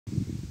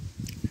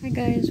Hi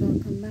guys,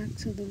 welcome back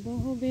to the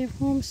Boho Babe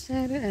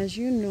Homestead. As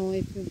you know,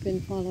 if you've been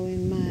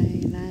following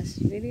my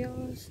last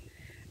videos,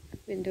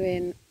 I've been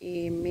doing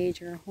a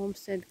major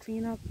homestead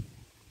cleanup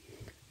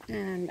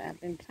and I've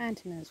been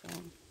planting as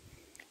well.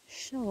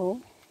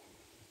 So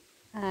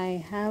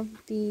I have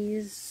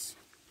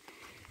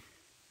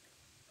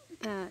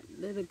that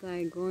little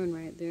guy growing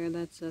right there.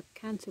 That's a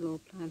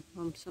cantaloupe plant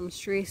from some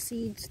stray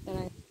seeds that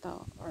I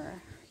thought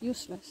were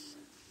useless.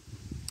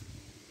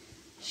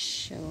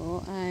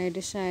 So I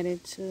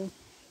decided to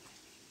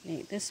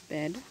make this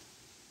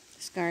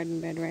garden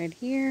bed right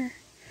here.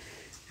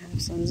 I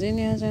have some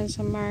zinnias and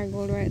some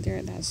marigold right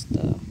there. That's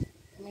the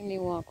mini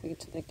walkway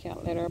to the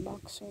cat litter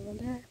box over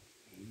there.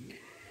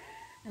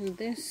 And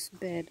this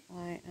bed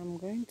I am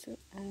going to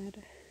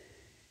add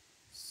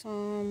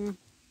some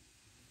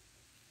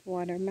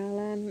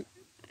watermelon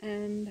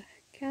and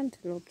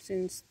cantaloupe,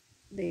 since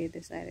they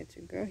decided to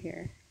grow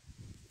here.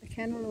 The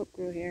cantaloupe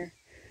grew here,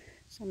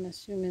 so I'm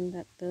assuming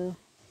that the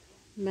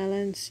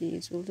melon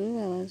seeds will do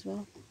well as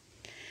well.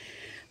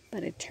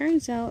 But it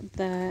turns out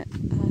that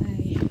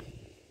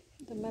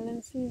the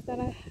melon seeds that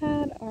I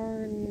had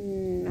are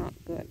not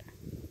good.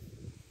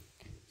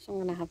 So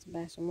I'm gonna have to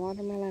buy some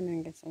watermelon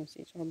and get some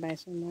seeds, or buy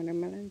some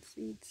watermelon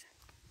seeds.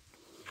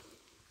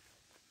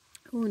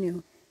 Who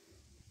knew?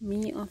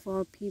 Me of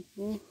all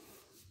people,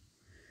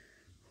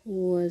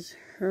 who was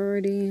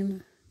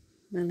hurting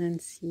melon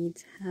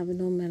seeds, have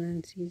no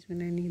melon seeds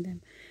when I need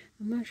them.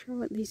 I'm not sure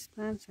what these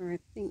plants are. I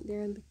think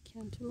they're the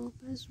cantaloupe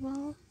as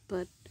well,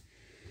 but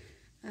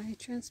I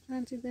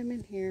transplanted them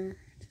in here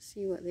to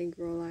see what they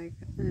grow like.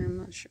 I'm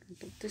not sure,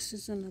 but this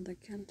is another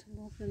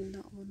cantaloupe, and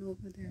that one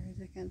over there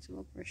is a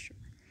cantaloupe for sure.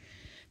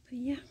 But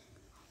yeah,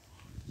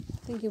 I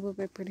think it would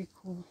be pretty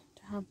cool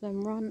to have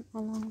them run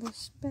along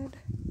this bed,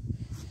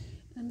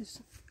 and it's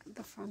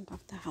the front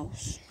of the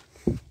house.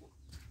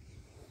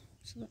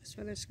 So that's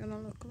what it's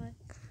gonna look like.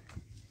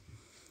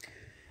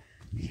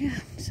 Yeah,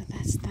 so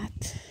that's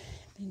that.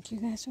 Thank you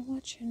guys for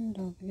watching.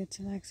 Don't forget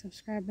to like,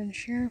 subscribe, and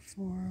share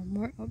for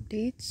more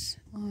updates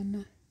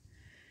on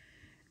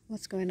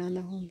what's going on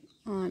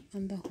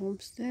the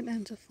homestead,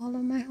 and to follow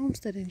my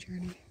homesteading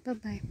journey. Bye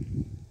bye.